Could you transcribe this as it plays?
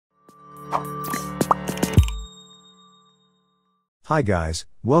Hi guys,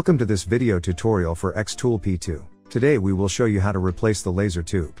 welcome to this video tutorial for XTool P2. Today we will show you how to replace the laser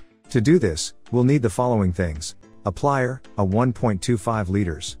tube. To do this, we'll need the following things: a plier, a 1.25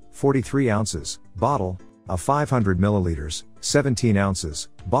 liters, 43 ounces, bottle, a 500 milliliters, 17 ounces,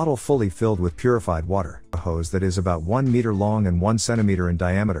 bottle fully filled with purified water, a hose that is about 1 meter long and 1 centimeter in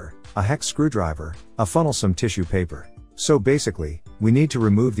diameter, a hex screwdriver, a funnel, some tissue paper. So basically, we need to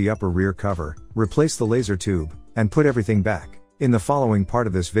remove the upper rear cover, replace the laser tube, and put everything back. In the following part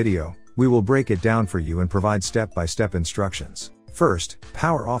of this video, we will break it down for you and provide step-by-step instructions. First,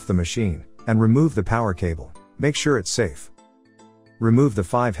 power off the machine, and remove the power cable. Make sure it's safe. Remove the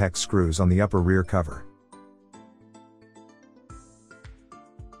 5 hex screws on the upper rear cover.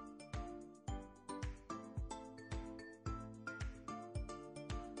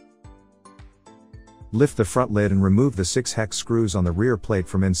 Lift the front lid and remove the 6 hex screws on the rear plate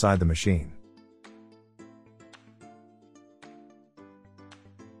from inside the machine.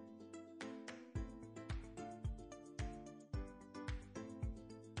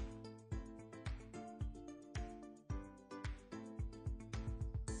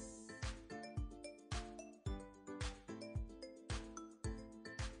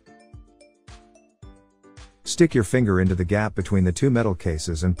 Stick your finger into the gap between the two metal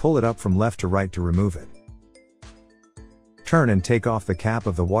cases and pull it up from left to right to remove it. Turn and take off the cap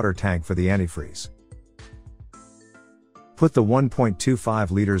of the water tank for the antifreeze. Put the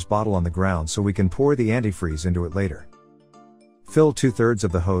 1.25 liters bottle on the ground so we can pour the antifreeze into it later. Fill 2/3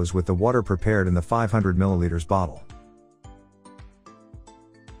 of the hose with the water prepared in the 500 milliliters bottle.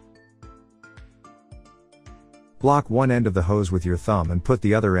 Block one end of the hose with your thumb and put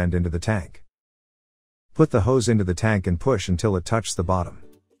the other end into the tank. Put the hose into the tank and push until it touches the bottom.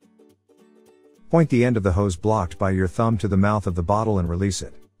 Point the end of the hose blocked by your thumb to the mouth of the bottle and release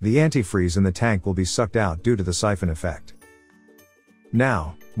it. The antifreeze in the tank will be sucked out due to the siphon effect.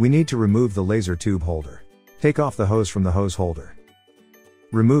 Now, we need to remove the laser tube holder. Take off the hose from the hose holder.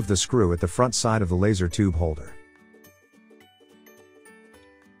 Remove the screw at the front side of the laser tube holder.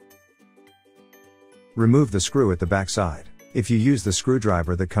 Remove the screw at the back side. If you use the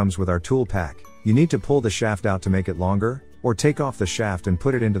screwdriver that comes with our tool pack, you need to pull the shaft out to make it longer, or take off the shaft and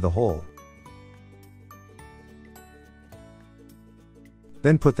put it into the hole.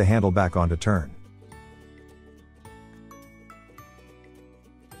 Then put the handle back on to turn.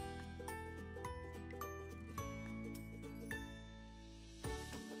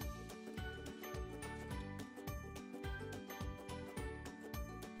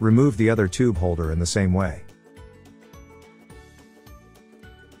 Remove the other tube holder in the same way.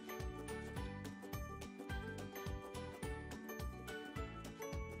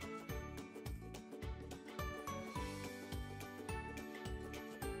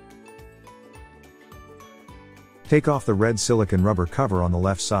 Take off the red silicone rubber cover on the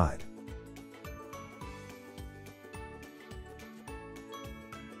left side.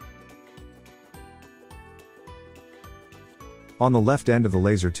 On the left end of the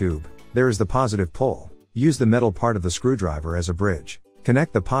laser tube, there is the positive pole. Use the metal part of the screwdriver as a bridge.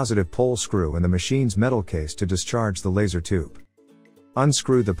 Connect the positive pole screw in the machine's metal case to discharge the laser tube.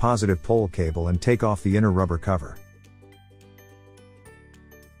 Unscrew the positive pole cable and take off the inner rubber cover.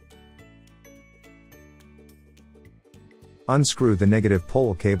 Unscrew the negative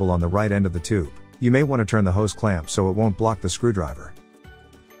pole cable on the right end of the tube. You may want to turn the hose clamp so it won't block the screwdriver.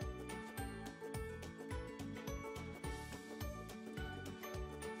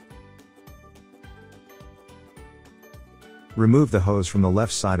 Remove the hose from the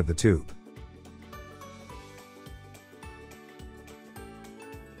left side of the tube.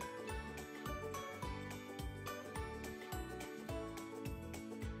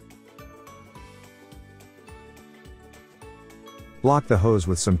 Block the hose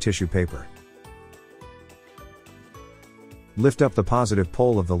with some tissue paper. Lift up the positive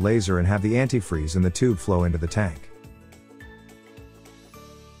pole of the laser and have the antifreeze in the tube flow into the tank.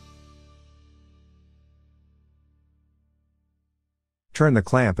 Turn the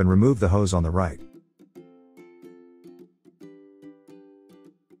clamp and remove the hose on the right.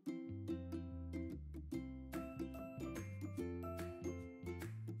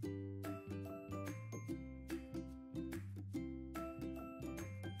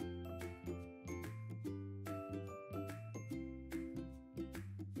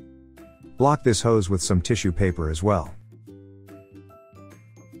 Block this hose with some tissue paper as well.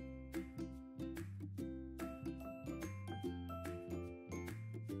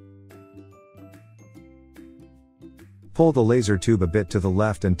 Pull the laser tube a bit to the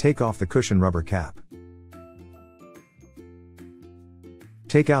left and take off the cushion rubber cap.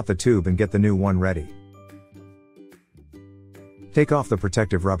 Take out the tube and get the new one ready. Take off the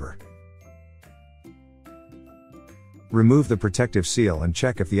protective rubber. Remove the protective seal and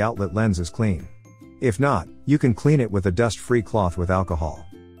check if the outlet lens is clean. If not, you can clean it with a dust-free cloth with alcohol.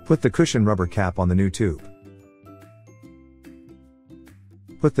 Put the cushion rubber cap on the new tube.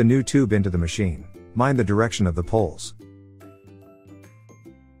 Put the new tube into the machine. Mind the direction of the poles.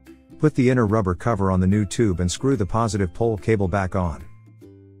 Put the inner rubber cover on the new tube and screw the positive pole cable back on.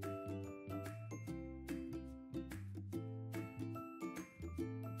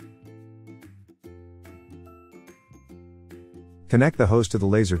 Connect the hose to the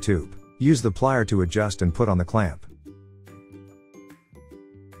laser tube. Use the plier to adjust and put on the clamp.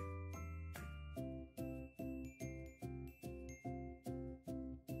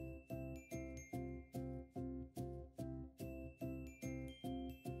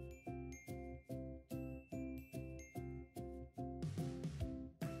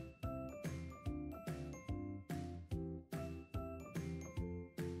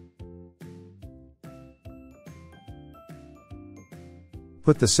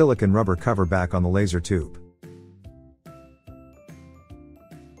 Put the silicone rubber cover back on the laser tube.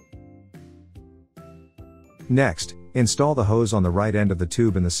 Next, install the hose on the right end of the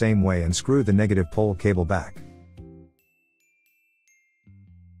tube in the same way and screw the negative pole cable back.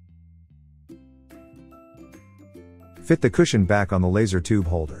 Fit the cushion back on the laser tube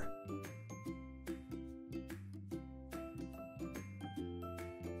holder.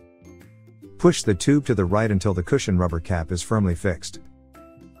 Push the tube to the right until the cushion rubber cap is firmly fixed.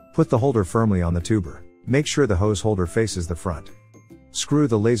 Put the holder firmly on the tuber. Make sure the hose holder faces the front. Screw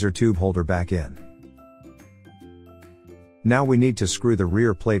the laser tube holder back in. Now we need to screw the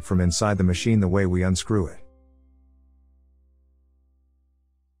rear plate from inside the machine the way we unscrew it.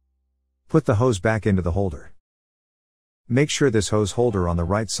 Put the hose back into the holder. Make sure this hose holder on the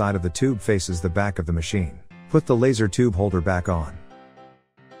right side of the tube faces the back of the machine. Put the laser tube holder back on.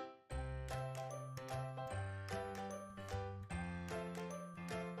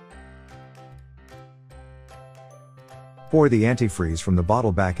 Pour the antifreeze from the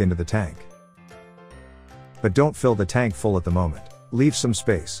bottle back into the tank. But don't fill the tank full at the moment. Leave some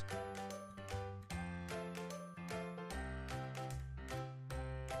space.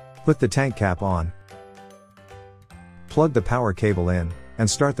 Put the tank cap on. Plug the power cable in, and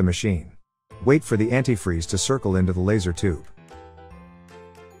start the machine. Wait for the antifreeze to circle into the laser tube.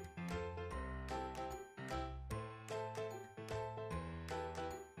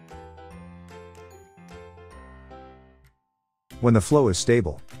 When the flow is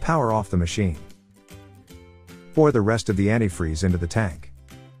stable, power off the machine. Pour the rest of the antifreeze into the tank.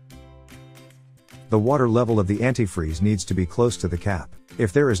 The water level of the antifreeze needs to be close to the cap.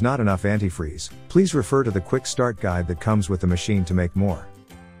 If there is not enough antifreeze, please refer to the quick start guide that comes with the machine to make more.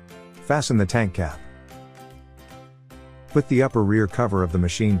 Fasten the tank cap. Put the upper rear cover of the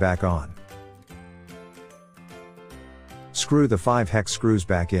machine back on. Screw the 5 hex screws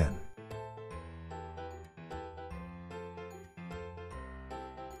back in.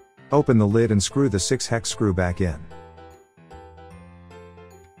 Open the lid and screw the 6 hex screw back in.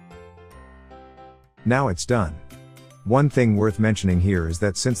 Now it's done. One thing worth mentioning here is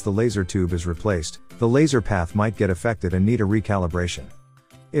that since the laser tube is replaced, the laser path might get affected and need a recalibration.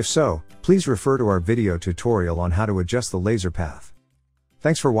 If so, please refer to our video tutorial on how to adjust the laser path.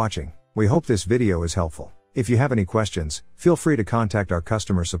 Thanks for watching. We hope this video is helpful. If you have any questions, feel free to contact our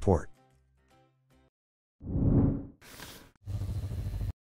customer support.